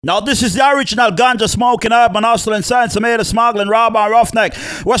Now this is the original ganja smoking urban hustling science made of smuggling, rob and roughneck.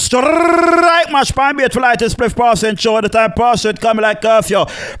 We're strike mash pine beat for light and spliff pass and show the time pass it coming like curfew.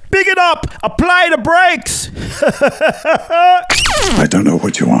 Big it up, apply the brakes. I don't know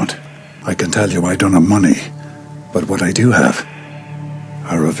what you want. I can tell you I don't have money. But what I do have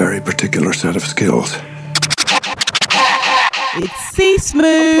are a very particular set of skills. It's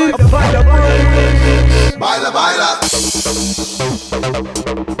Smoove. Baila, baila.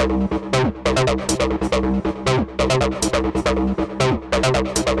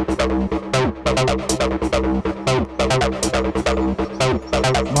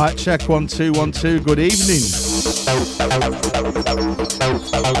 Mic check 1 2 1 2. Good evening.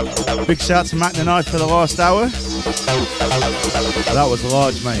 Big shout to Mac the Knife for the last hour. That was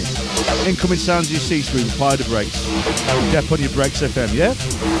large, mate. Incoming sounds you see, Smoove. Apply the brakes. Step on your brakes, FM, yeah?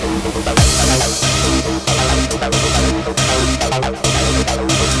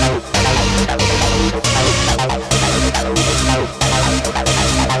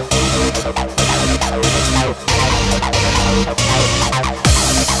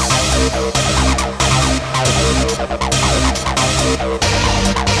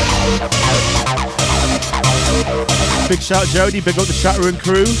 Big shout Jody, big up the chat room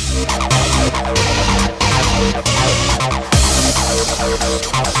crew.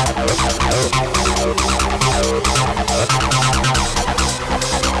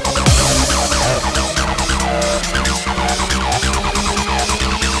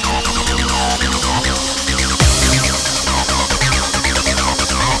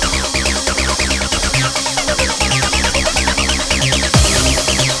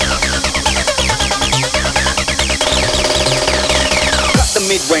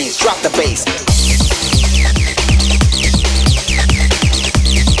 Mid-range, drop the bass.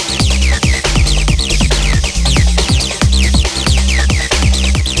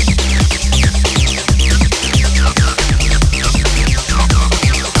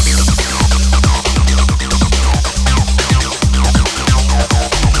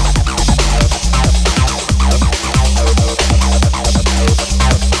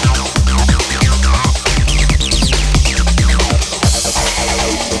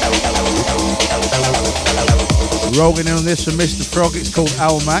 Rolling in on this from Mr. Frog, it's called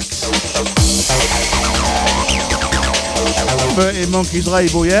Owl Max. 13 Monkeys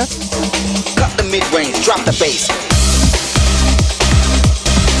label, yeah? Cut the mid-range, drop the bass.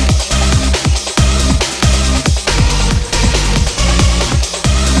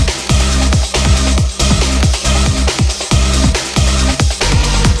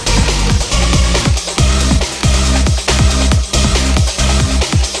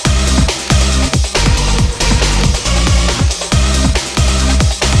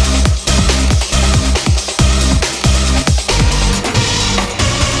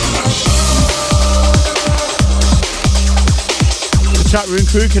 Chat room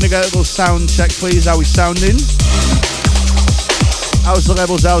crew, can I get a little sound check please? How we sounding? How's the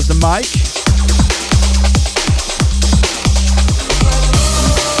levels? How's the mic?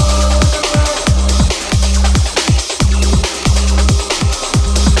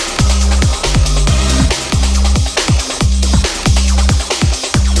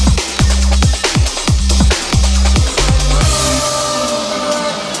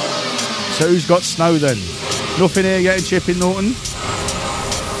 So who's got snow then? Nothing here getting chipping, Norton?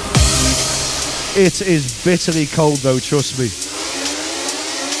 It is bitterly cold though, trust me.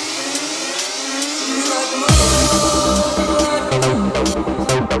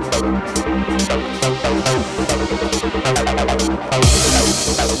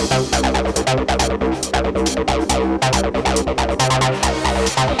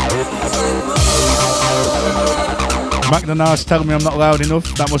 Mac the Nars telling me I'm not loud enough.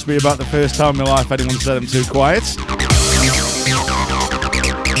 That must be about the first time in my life anyone said I'm too quiet.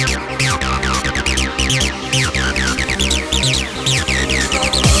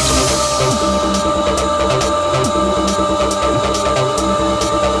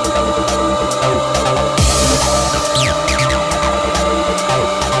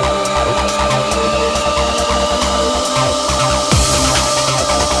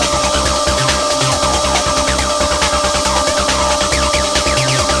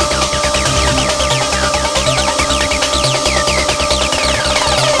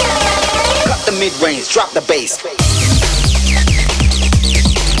 Mid-range, drop the bass.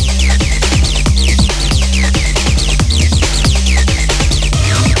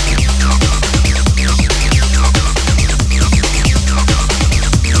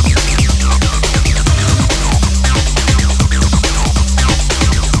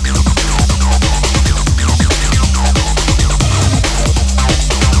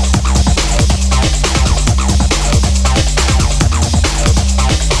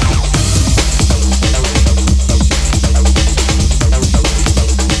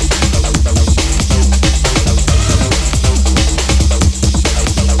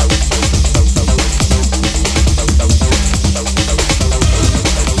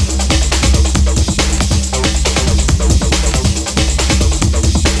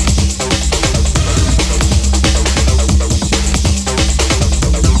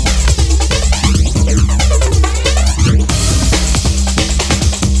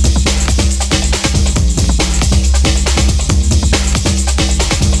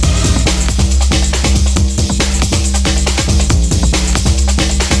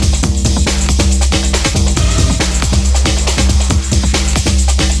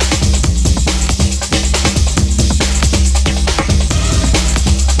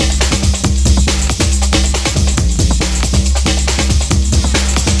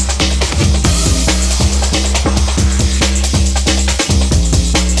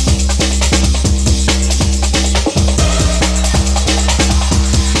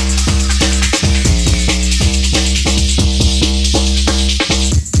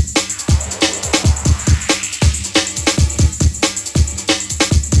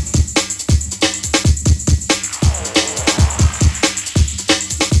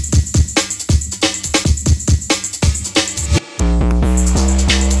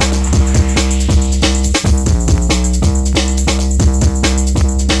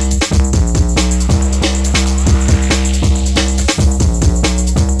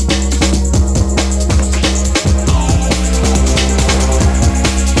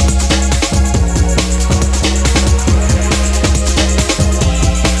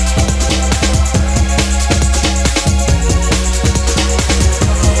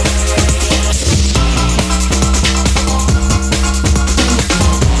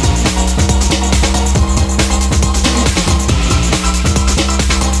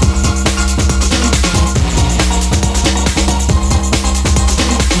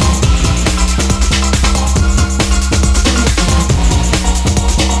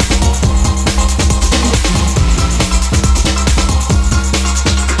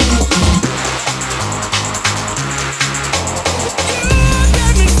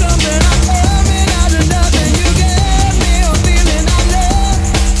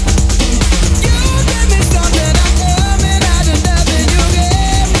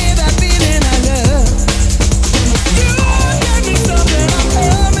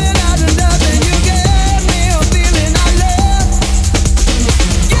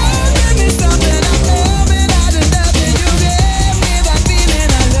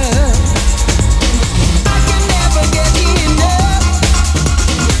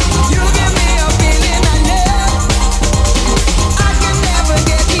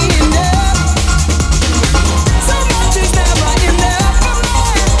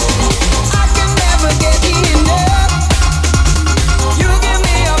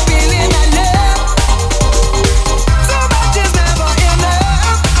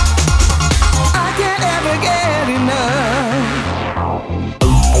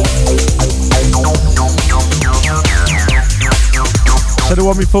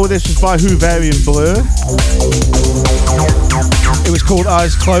 one before this was by Hooverian Blur. It was called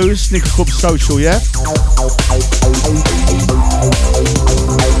Eyes Closed, Nickel Club Social, yeah?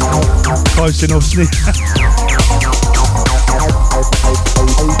 Close enough, sneak.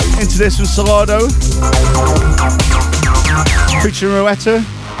 Into this from Salado. Featuring Rowetta.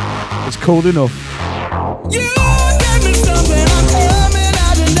 It's Cold Enough. You gave me something, I'm coming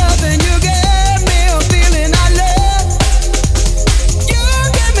out of nothing. You gave me a feeling I love. You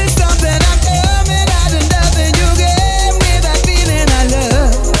gave me something, I'm coming out of nothing. You gave me that feeling I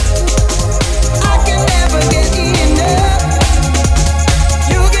love. I can never get enough.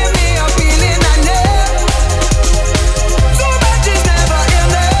 You give me a feeling I love. So much is never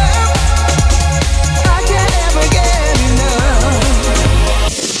enough. I can never get enough.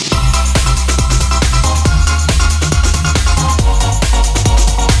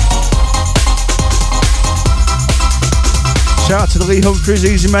 Shout out to the Lee Humphreys,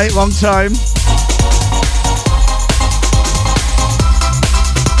 easy mate, long time.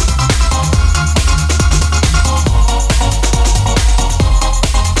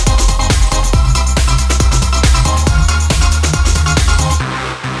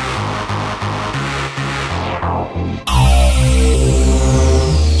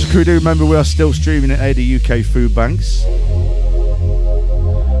 So could we do remember we are still streaming at AD UK Food Banks.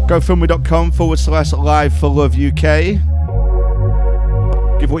 GoFundMe.com/live for Love UK.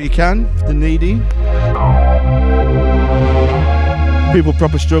 Give what you can for the needy. People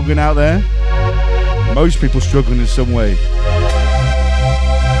proper struggling out there. Most people struggling in some way. You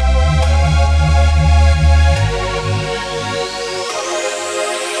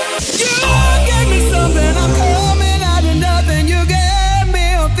gave me something, I'm coming out of nothing. You gave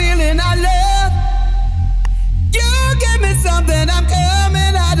me a feeling I love. You gave me something, I'm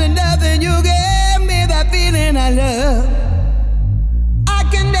coming out of nothing. You gave me that feeling I love. I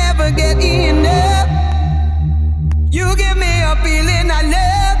can never get enough. You give me a feeling I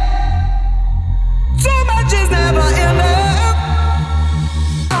love. So much is never enough.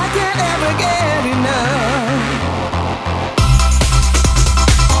 I can't ever get enough.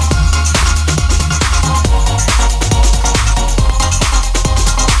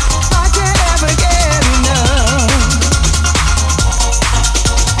 I can't ever get enough.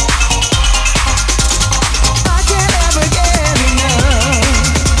 I can't ever get enough.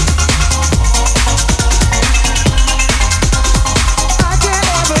 I can't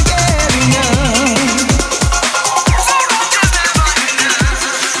ever get enough. So much is never enough.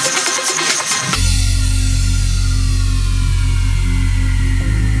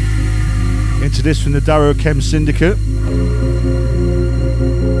 Into this from the Darrow Chem Syndicate.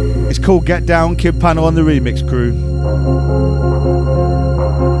 It's called Get Down, Kid Panel on the remix crew.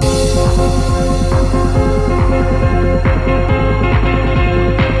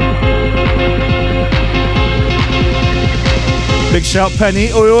 Big shout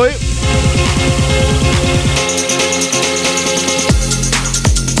Penny, oi oi.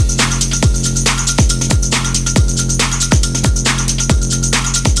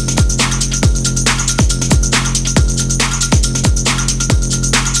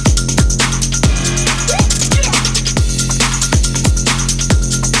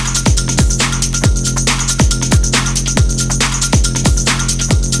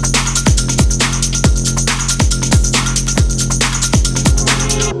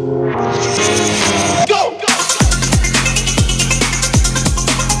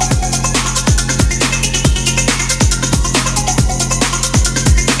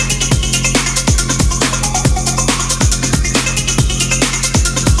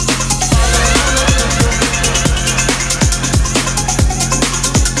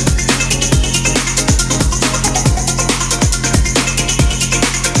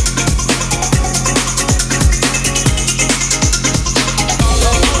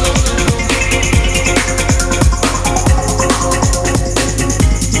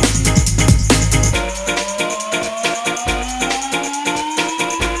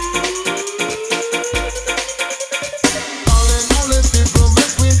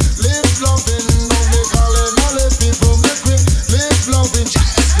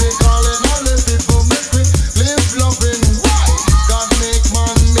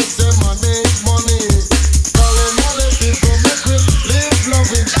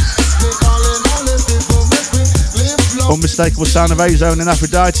 Unmistakable sound of A-Zone and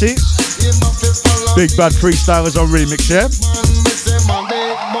Aphrodite. Big bad freestylers on remix, yeah?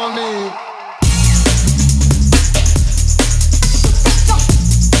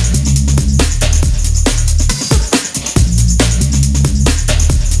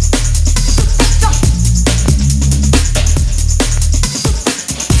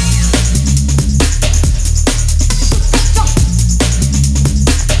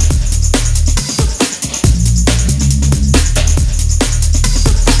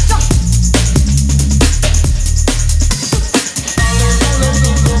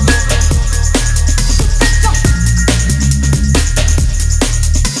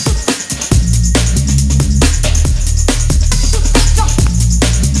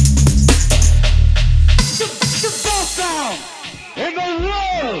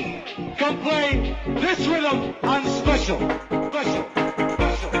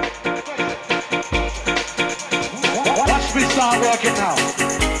 start working now.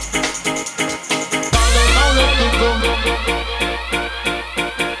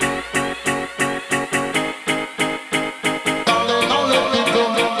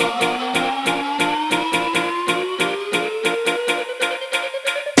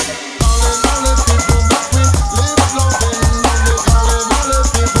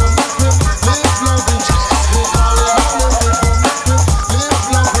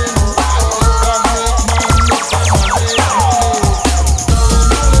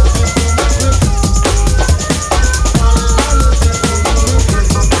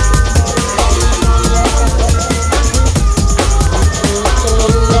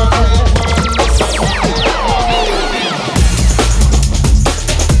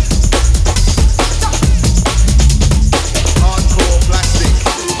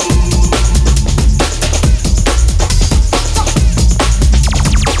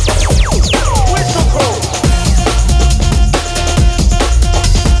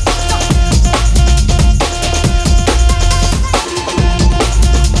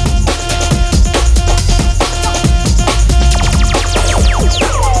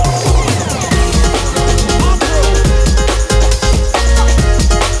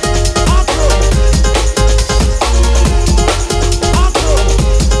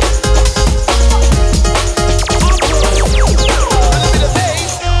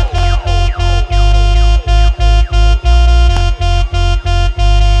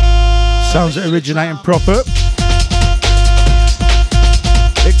 Sounds originating proper.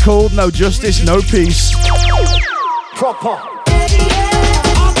 It called No Justice, No Peace. Proper.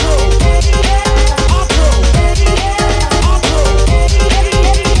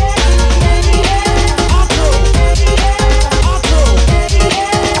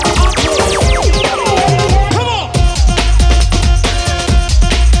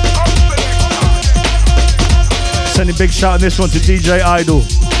 Sending big shout on this one to DJ Idol.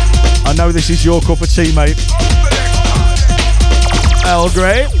 I know this is your cup of tea, mate. Earl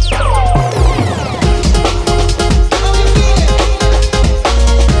Grey.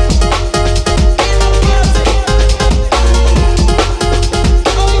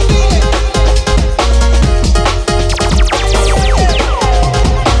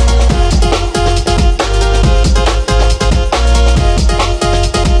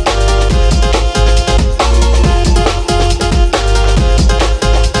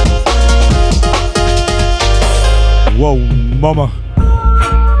 Whoa, mama.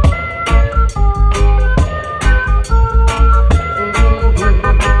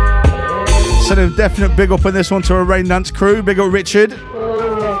 Send a definite big up on this one to our Rain Dance crew. Big up Richard.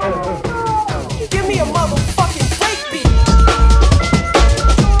 Give me a motherfucking breakbeat.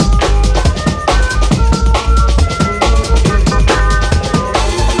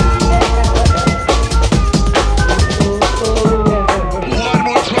 One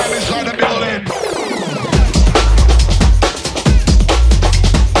more time inside the building.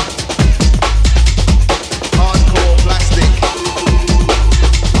 Hardcore plastic.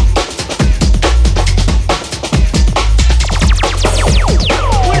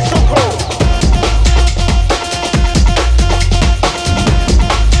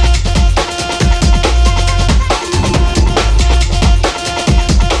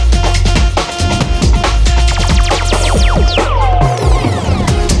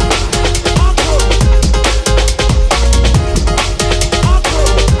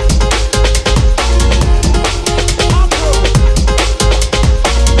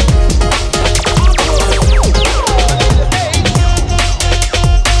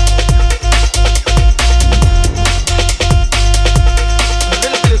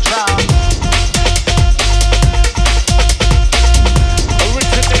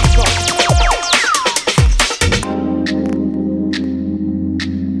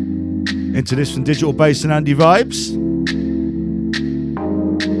 Into this from Digital Bass and Andy Vibes.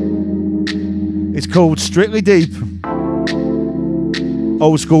 It's called Strictly Deep.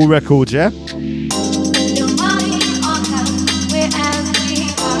 Old school records, yeah?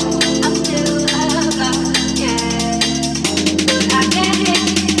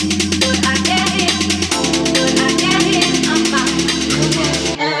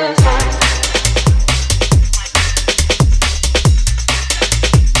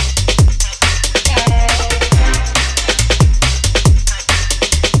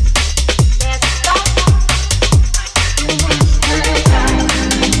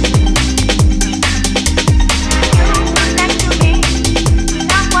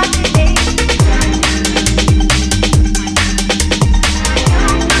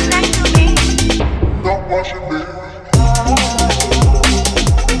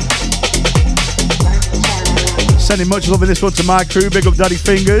 Sending much love in this one to my crew. Big up Daddy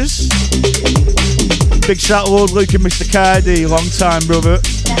Fingers. Big shout to Lord Luke and Mr. KD. Long time, brother.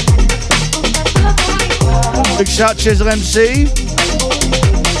 Big shout to Chisel MC.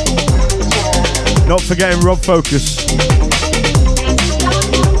 Not forgetting Rob Focus.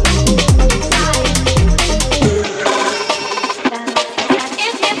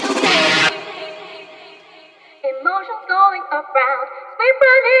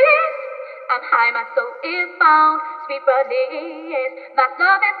 My soul is bound, sweet release. My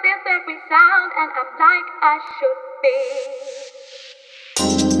love is this every sound, and I'm like I should be.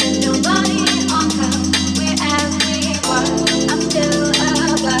 Nobody on earth, wherever we were, I'm still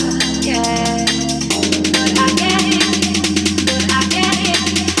above, yeah. But I get it, but I get it,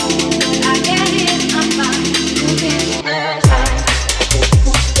 but I get it, I'm fine, moving the time.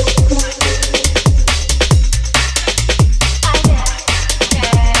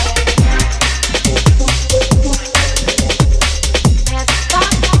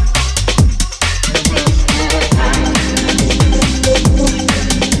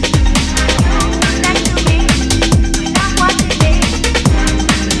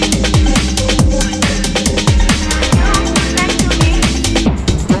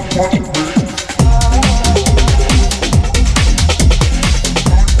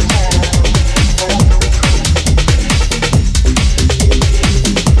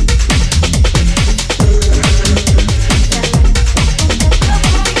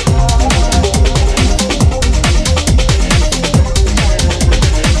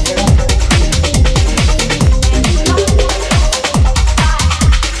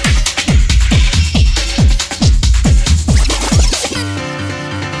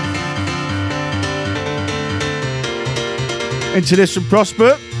 Into this from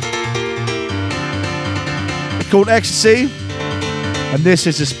Prosper. It's called Ecstasy. And this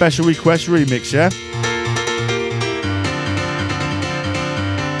is a special request remix, yeah?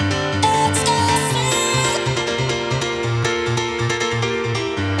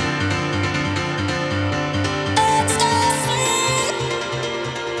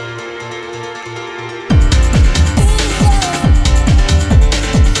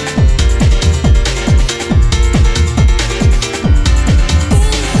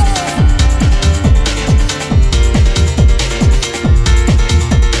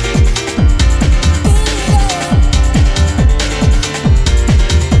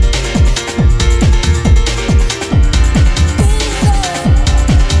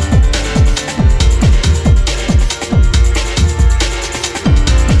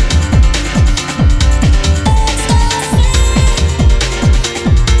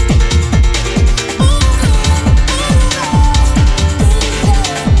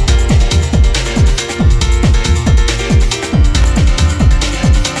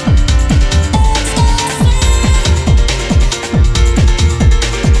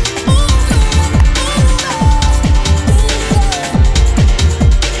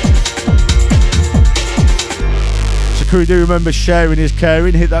 Crew, do remember sharing is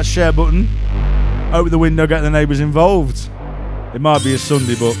caring. Hit that share button. Open the window, get the neighbours involved. It might be a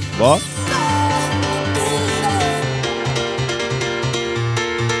Sunday, but what?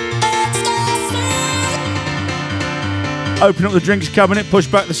 Open up the drinks cabinet, push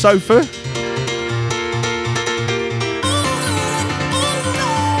back the sofa.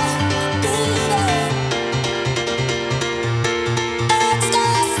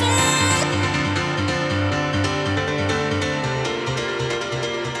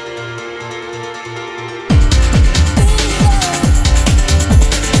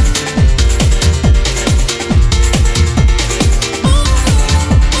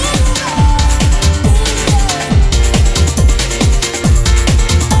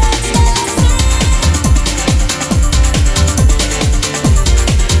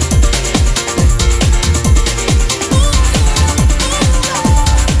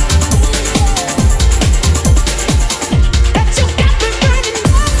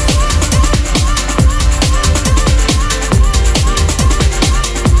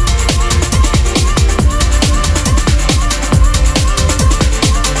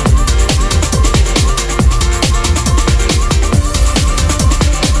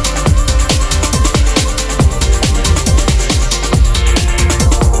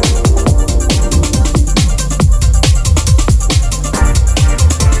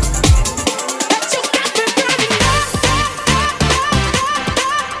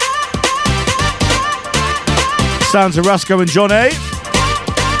 Sounds of Rasco and John A.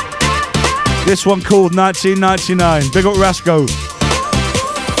 This one called 1999. Big up Rasco.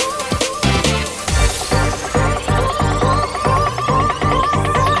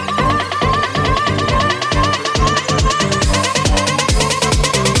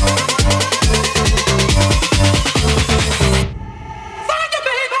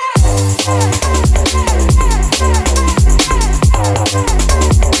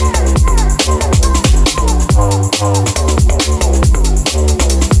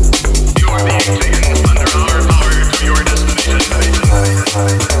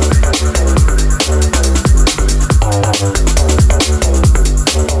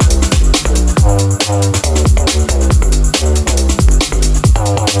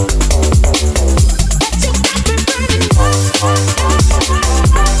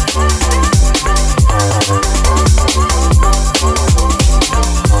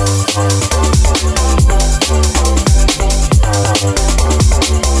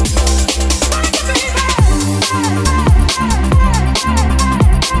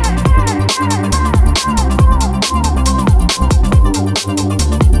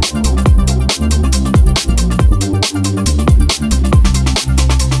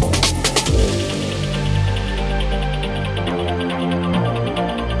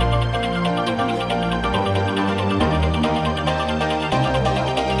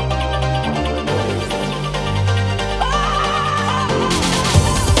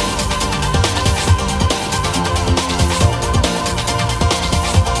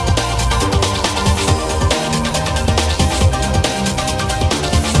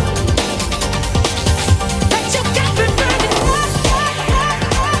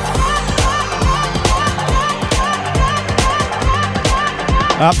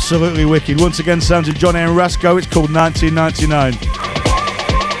 Absolutely wicked. Once again, sounds of Johnny and Rasco. It's called 1999.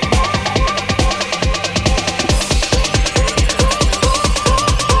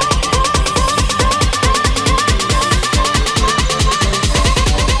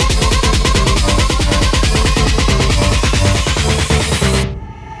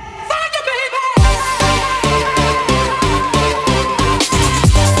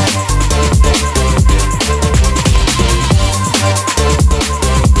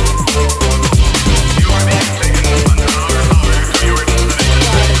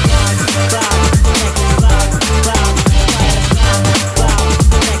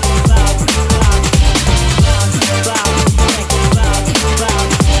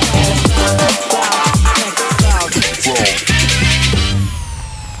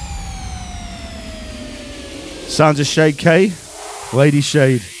 Sounds of Shade K, Lady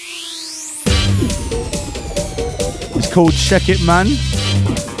Shade. It's called Check It Man.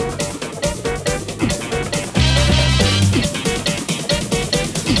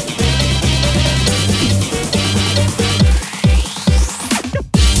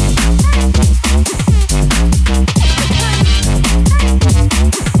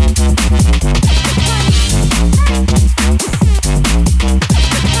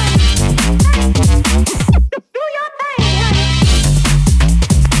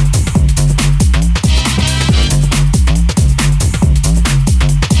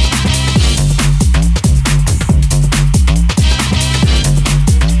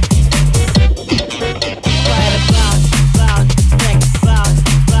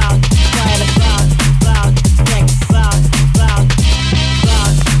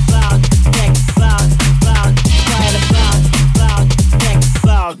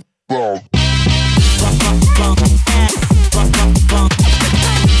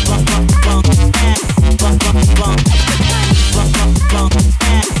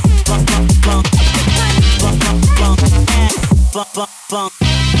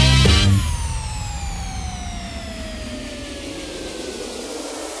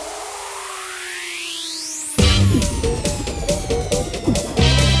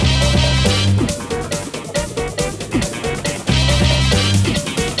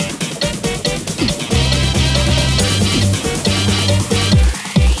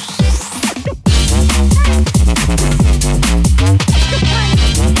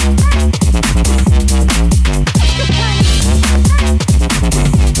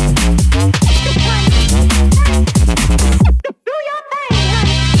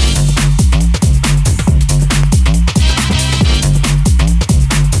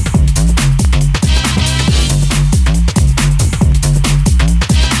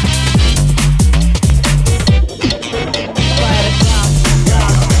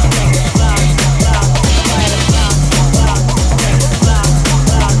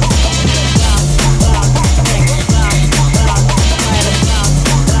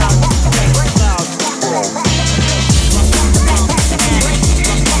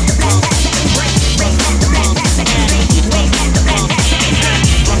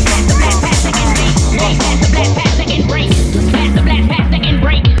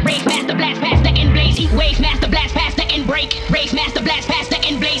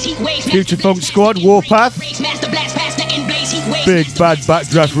 Future Funk Squad, Warpath. Big Bad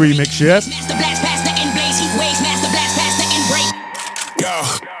Backdraft remix, yeah?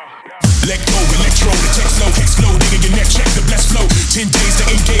 Let go, electro, the tech flow, explode, nigga, your neck, check the blessed flow. 10 days to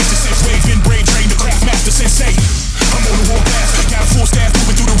engage the sense wave, in brain, train the craft master sensei. I'm on the warpath, got a full staff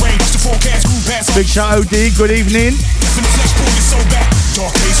moving through the rain, watch the forecast, groove past. Big shout out D, good evening. Definite flesh pulled it so back.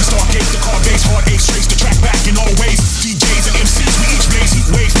 Dark days, the stargate, the car base, hard ace, trace the track back in all ways. DJs and MCs, we each blaze, heat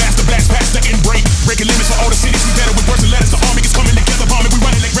waves, master blast, past the end break. Breaking limits for all the cities, we better with words and letters. The army is coming together, bombing, we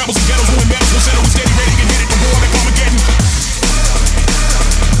running like rebels and ghettos, who in medals, we'll settle, we steady, ready to hit it, the war like Armageddon.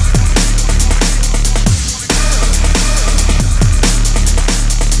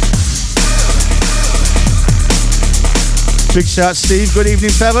 Big shout Steve, good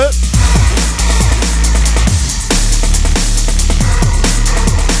evening fella.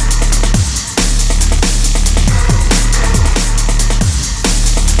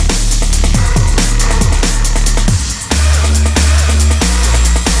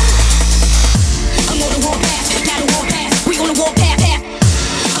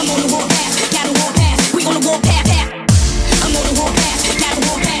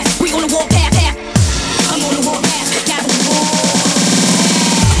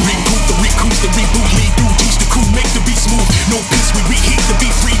 Ring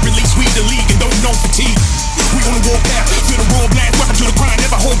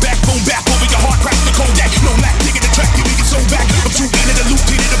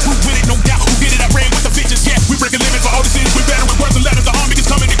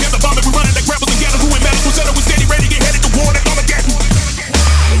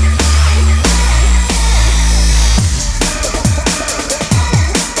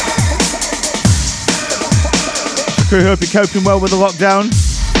crew, hope you're coping well with the lockdown.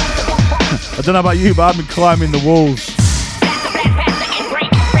 I don't know about you, but I've been climbing the walls.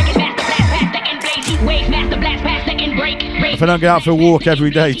 If I don't get out for a walk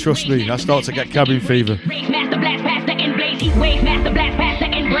every day, trust me, I start to get cabin fever.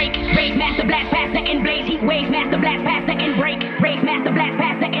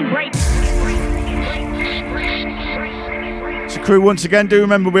 So crew, once again, do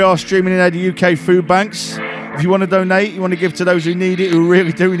remember we are streaming in the UK food banks. If you want to donate, you want to give to those who need it, who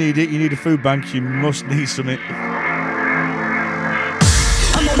really do need it, you need a food bank, you must need something.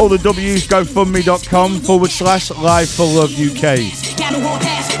 All the W's, gofundme.com/Live for Love UK.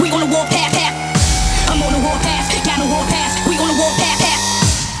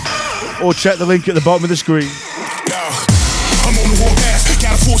 Or check the link at the bottom of the screen. I'm on the warpath,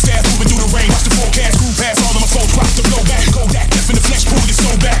 got a full staff moving through the rain. Watch the forecast, groove past all of my folks, rock the blow back. Go back, death in the flesh, pull your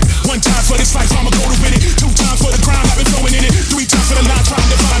soul back. One time for this life, I'ma go to win it. 2 times for the crime, I've been throwing in it. 3 times for the line, trying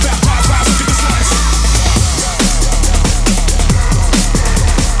to find back. Rise, look at the signs.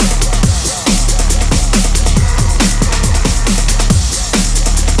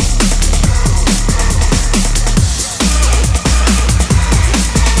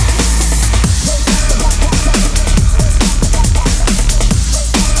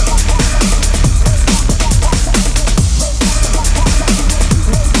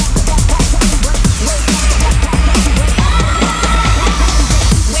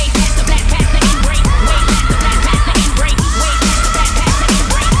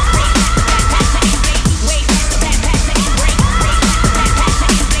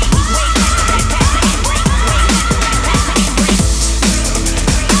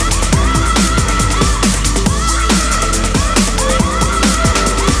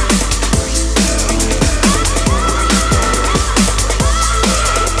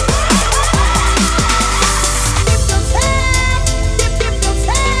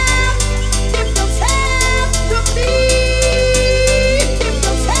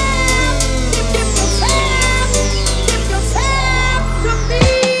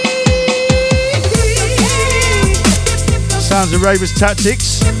 Sounds of Ravers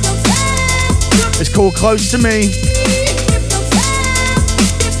Tactics. It's called Close to Me.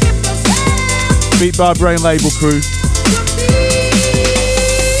 Beat by Brain Label crew.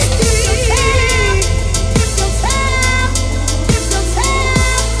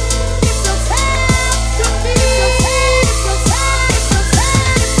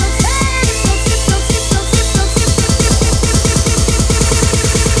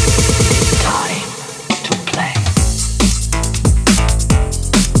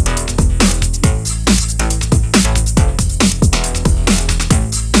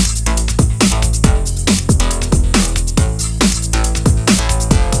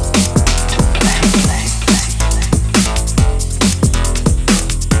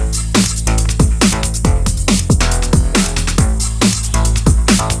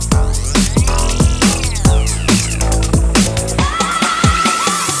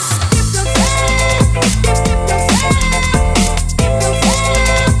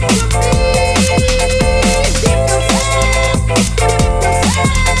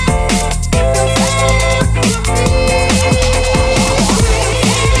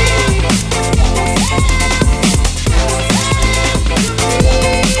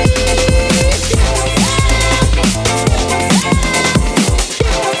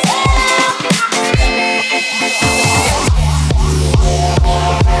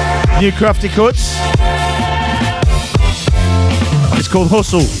 New Crafty Cuts. It's called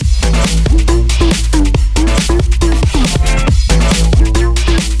Hustle.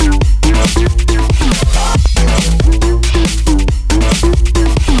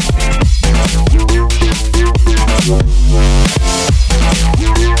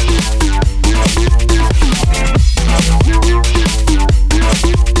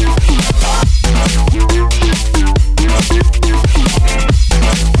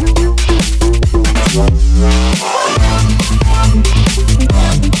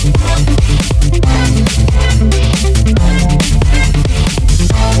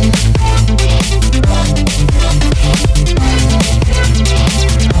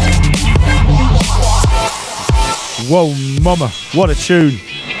 Whoa, mama, what a tune.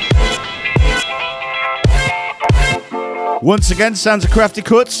 Once again, sounds of Crafty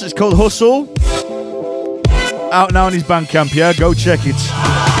Cuts. It's called Hustle. Out now on his Bandcamp, yeah? Go check it.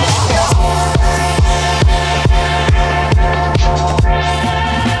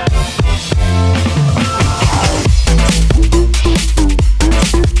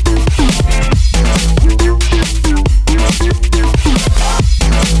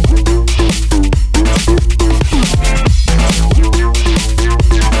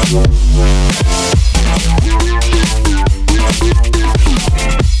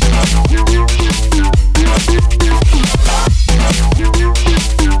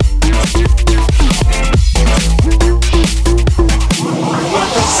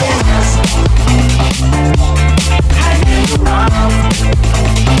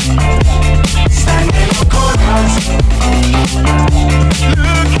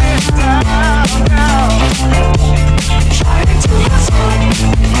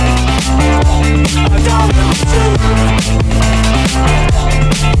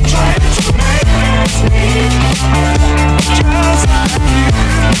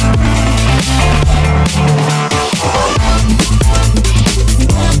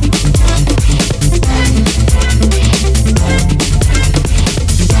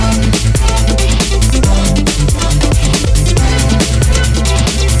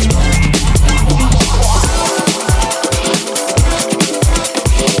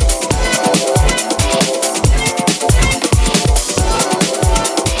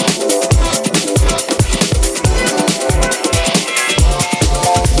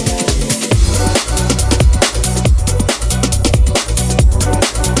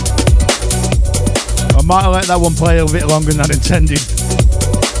 Might have let that one play a bit longer than I intended.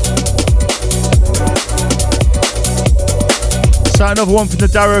 So another one from the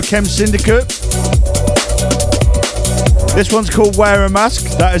Darrow Chem Syndicate. This one's called Wear a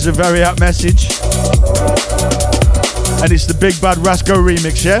Mask. That is a very apt message. And it's the Big Bad Rasco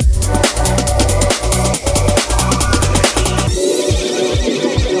remix, yeah?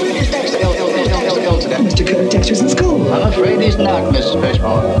 Mr. Dexter's in school. I'm afraid he's not, Mrs.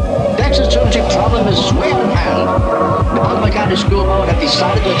 Fishbone. Dexter's truancy problem is square in hand. The Baltimore County School Board have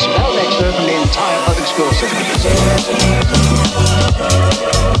decided to expel Dexter from the entire public school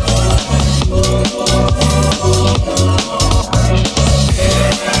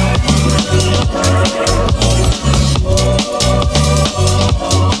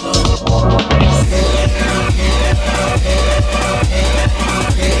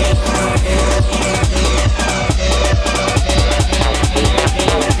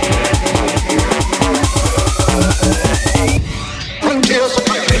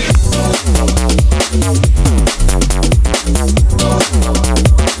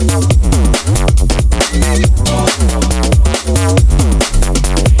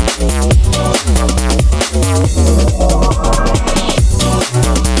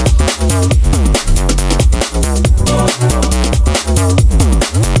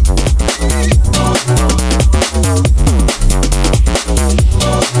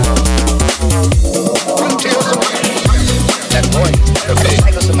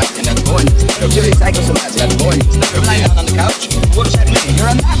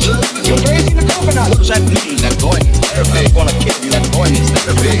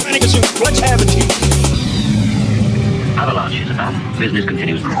Business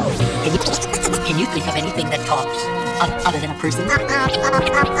continues. Can you think of anything that talks other than a person? Bird?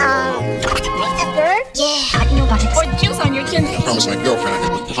 Yeah. Robotics. Or juice on your chin. I promised my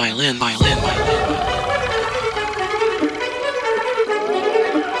girlfriend. The violin.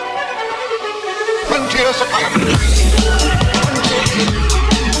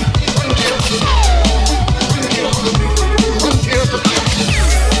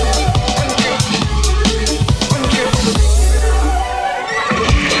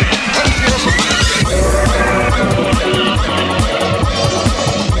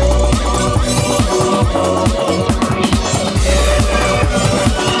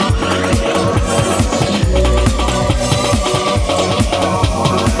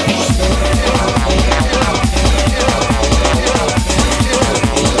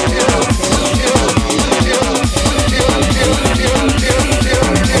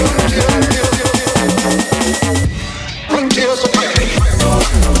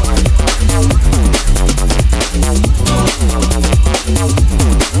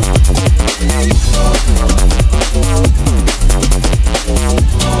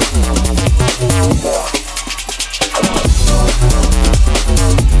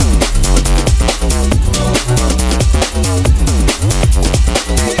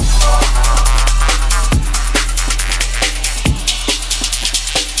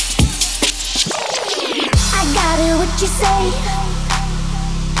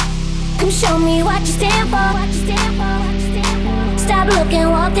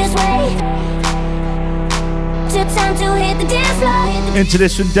 Into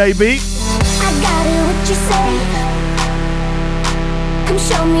this from Davey. I got it, what you say. Come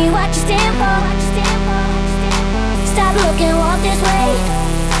show me what you stand for. Stop looking, walk this way.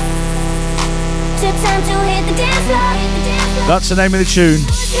 Took time to hit the dance floor. That's the name of the tune.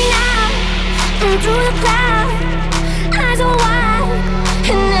 through the cloud, eyes are wide,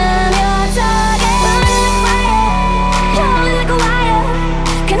 and I'm your target. Burning the fire, pulling like a wire,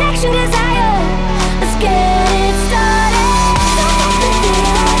 connection desire. Let's get it started. Don't let me feel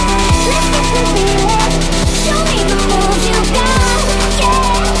it. Let's get the feeling. Show me the moves you got.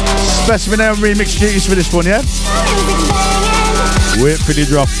 Yeah. Specimen Now remix duties for this one, yeah? Wait for the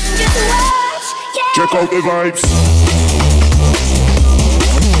drop. Check out the vibes.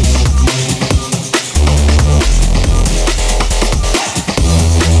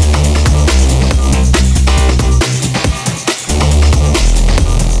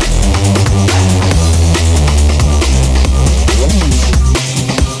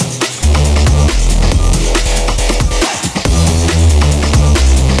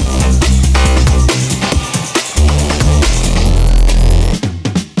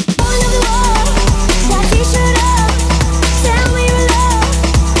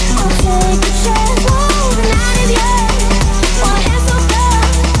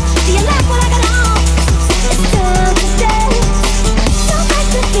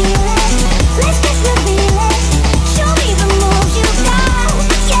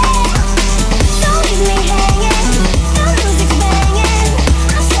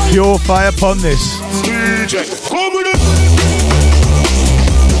 Pure fire upon this.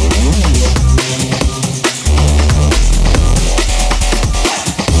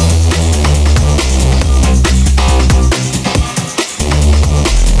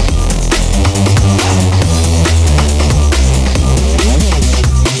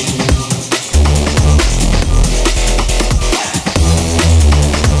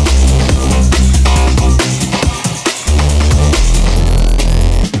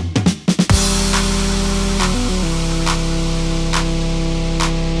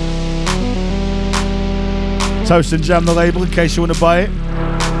 Toast and Jam the label in case you want to buy it.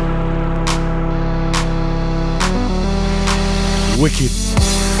 Wicked.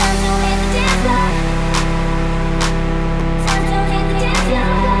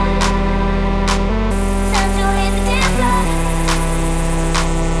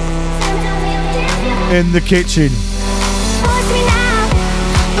 In the kitchen.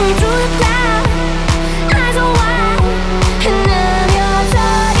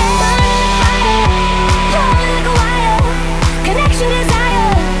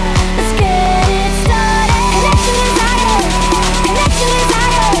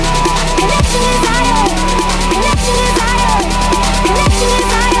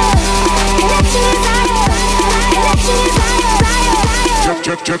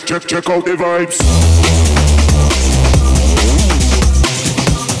 Check out the vibes.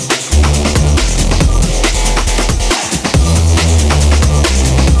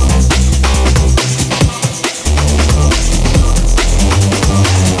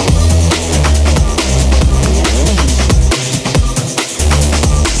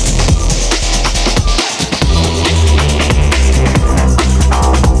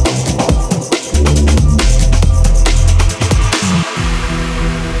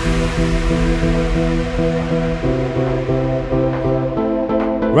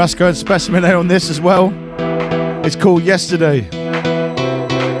 Rasco and Specimen A on this as well. It's called Yesterday.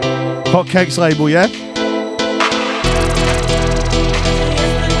 Hot Cakes label, yeah?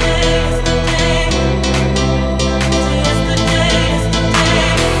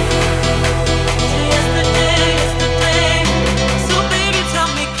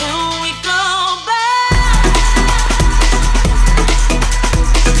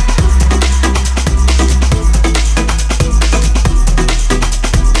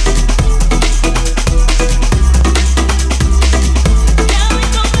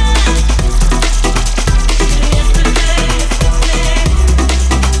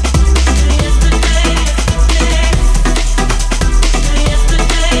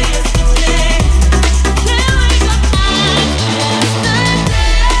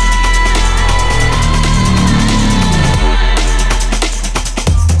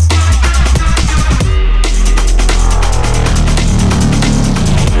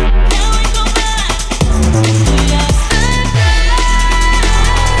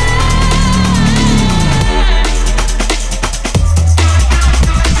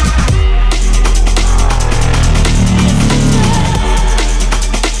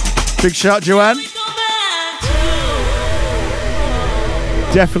 Big shout, Joanne.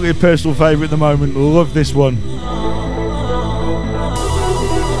 Definitely a personal favourite at the moment. Love this one.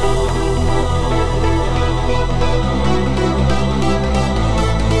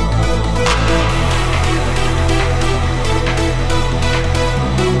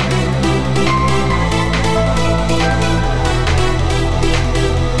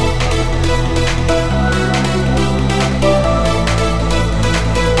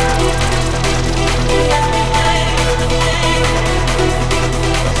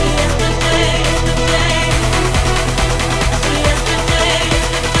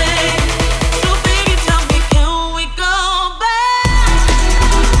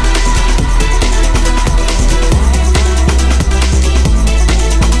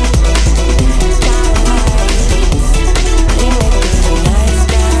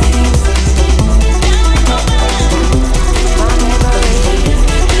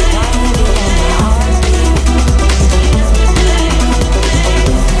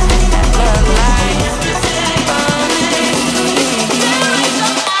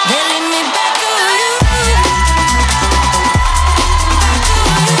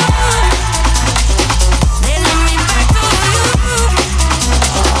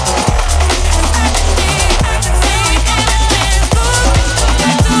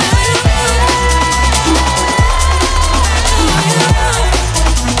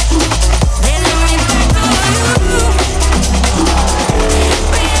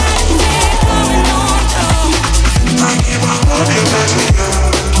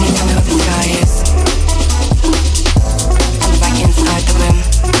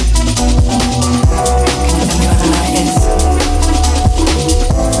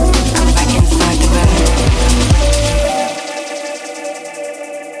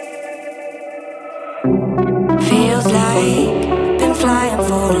 Feels like been flying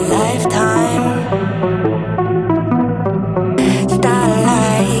for a lifetime.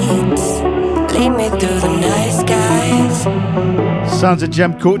 Starlights lead me through the night skies. Sounds of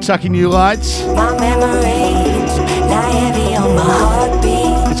Gem Court attacking new lights. My memories lie heavy on my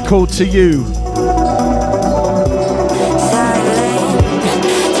heartbeat. It's called To You.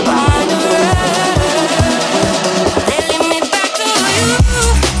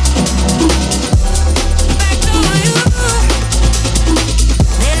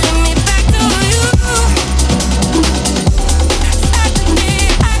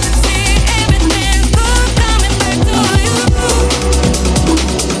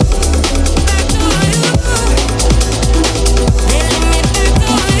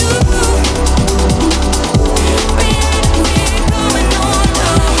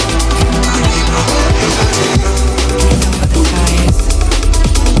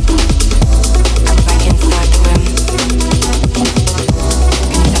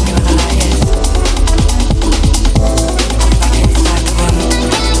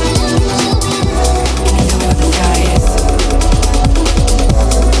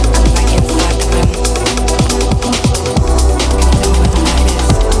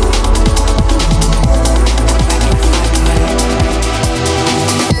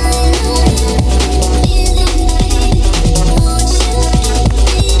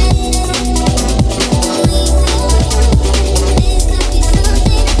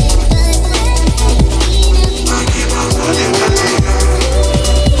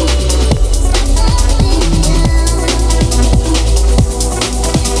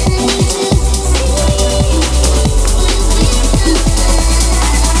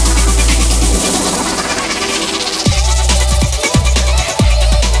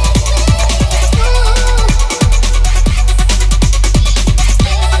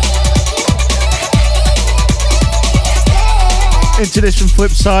 Into this from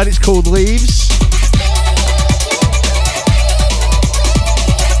Flipside, it's called Leaves.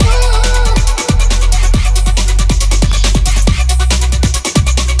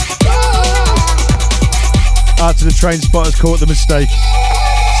 Out to the train spotters caught the mistake.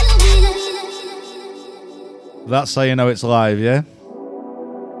 That's how you know it's live, yeah?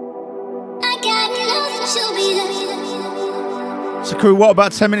 So crew, what,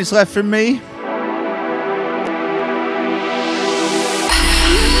 about 10 minutes left from me?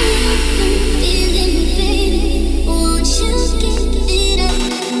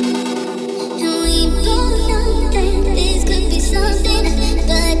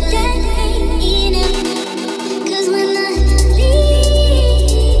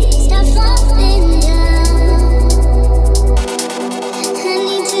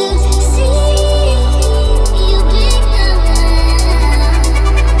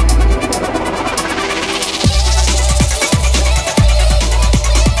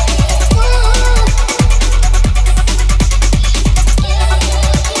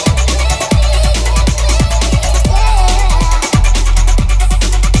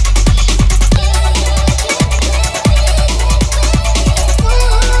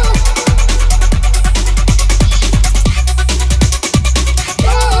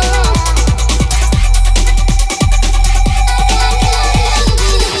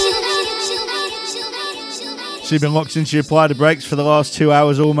 So you've been locked into your Apply the Brakes for the last 2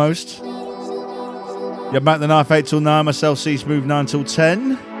 hours almost. You're back the knife 8 till 9, myself Smoove 9 till 10.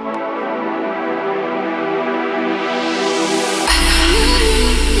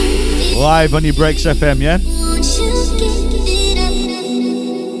 Live on your Brakes FM, yeah?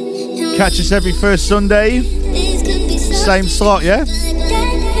 Catch us every first Sunday. Same slot, yeah?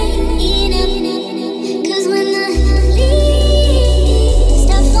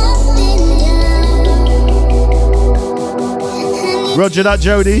 Roger that,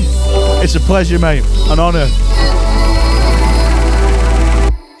 Jody. It's a pleasure, mate. An honour.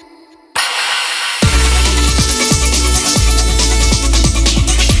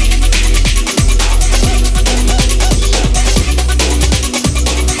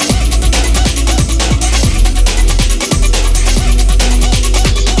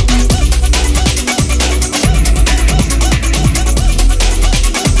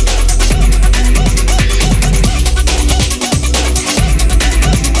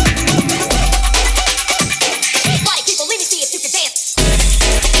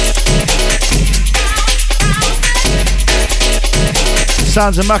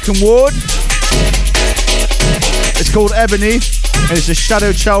 Sounds of Mac and Ward. It's called Ebony, and it's a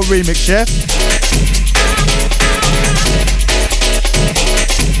Shadow Child remix, yeah?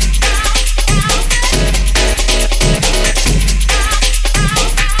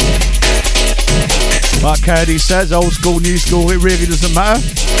 Like KD says, old school, new school, it really doesn't matter.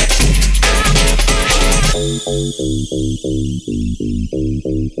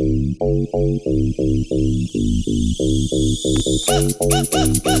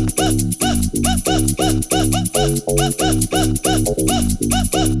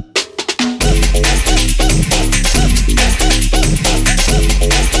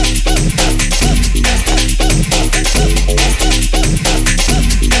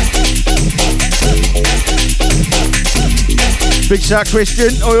 Big shout,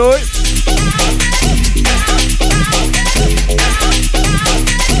 Christian. Oi, oi.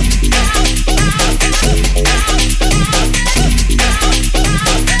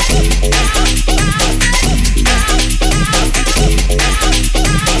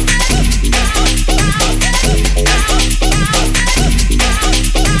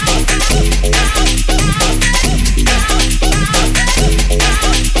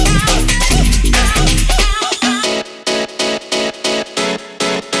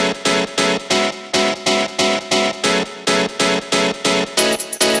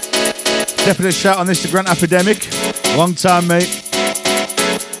 Definitely a shout on this to Grant Epidemic. Long time, mate.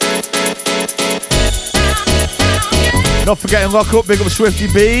 Not forgetting Lock Up, big up Swifty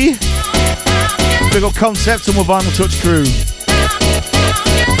B. Big up Concept and my Vinyl Touch crew.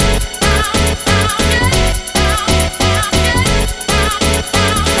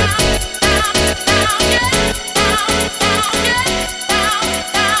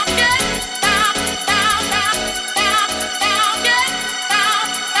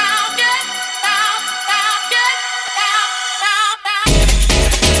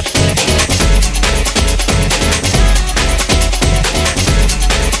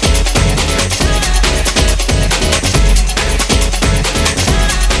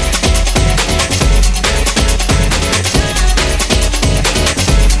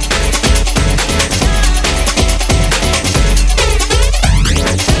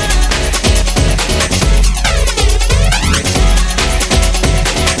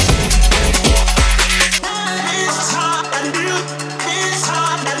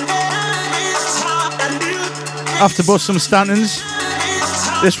 After bust some Stantons,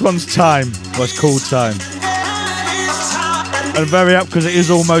 this one's Time. Well, it's called Time. And very up because it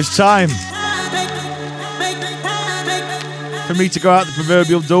is almost time for me to go out the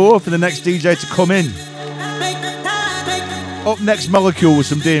proverbial door for the next DJ to come in. Up next, Molecule with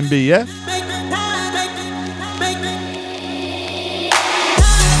some D&B, yeah?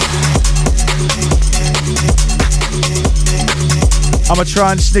 I'm going to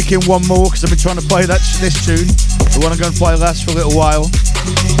try and sneak in one more because I've been trying to play this tune. The one I'm going to play last for a little while.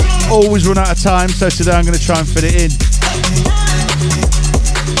 Always run out of time, so today I'm going to try and fit it in.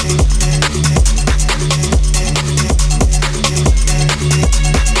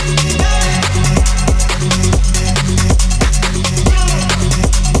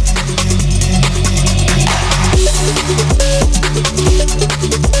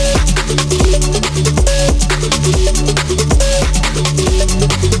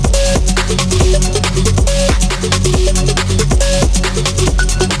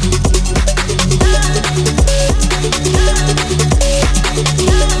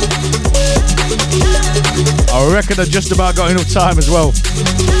 I reckon I just about got enough time as well.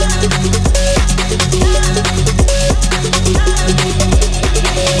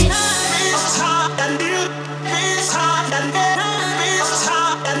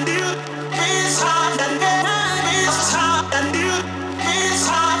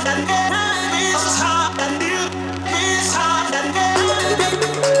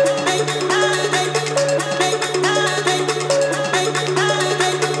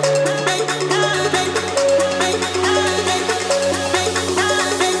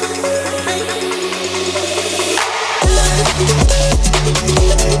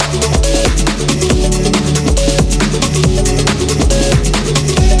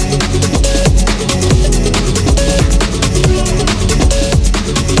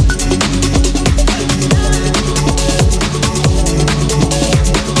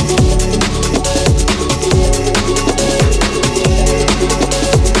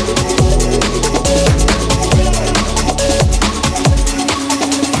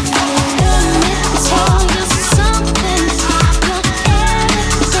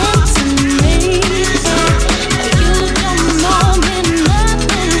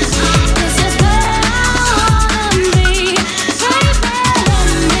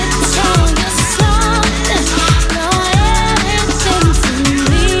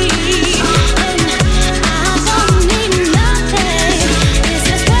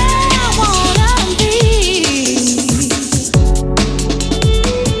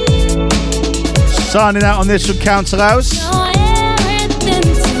 Signing out on this from Council House.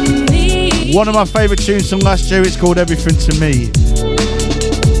 One of my favourite tunes from last year, it's called Everything to Me.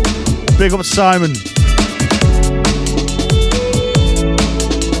 Big up Simon.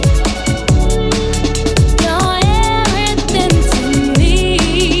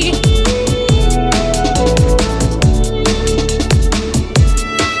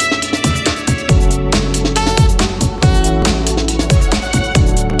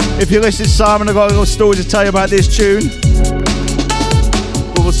 If you listen, Simon, I've got a little story to tell you about this tune.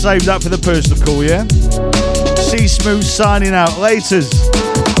 But we'll save that for the personal call, yeah? Smoove signing out. Laters.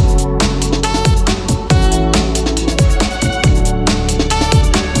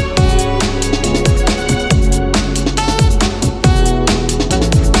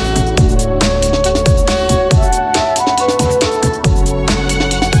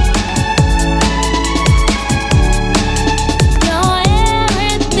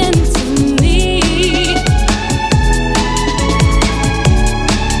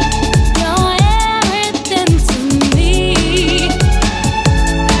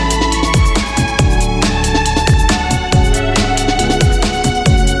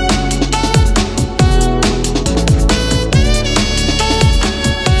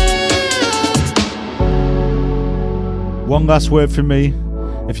 One last word from me.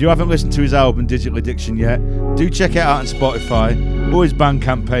 If you haven't listened to his album Digital Addiction yet, do check it out on Spotify or his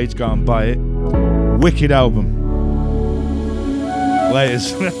Bandcamp page. Go and buy it. Wicked album.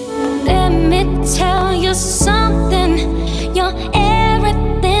 Laters. Let me tell you something.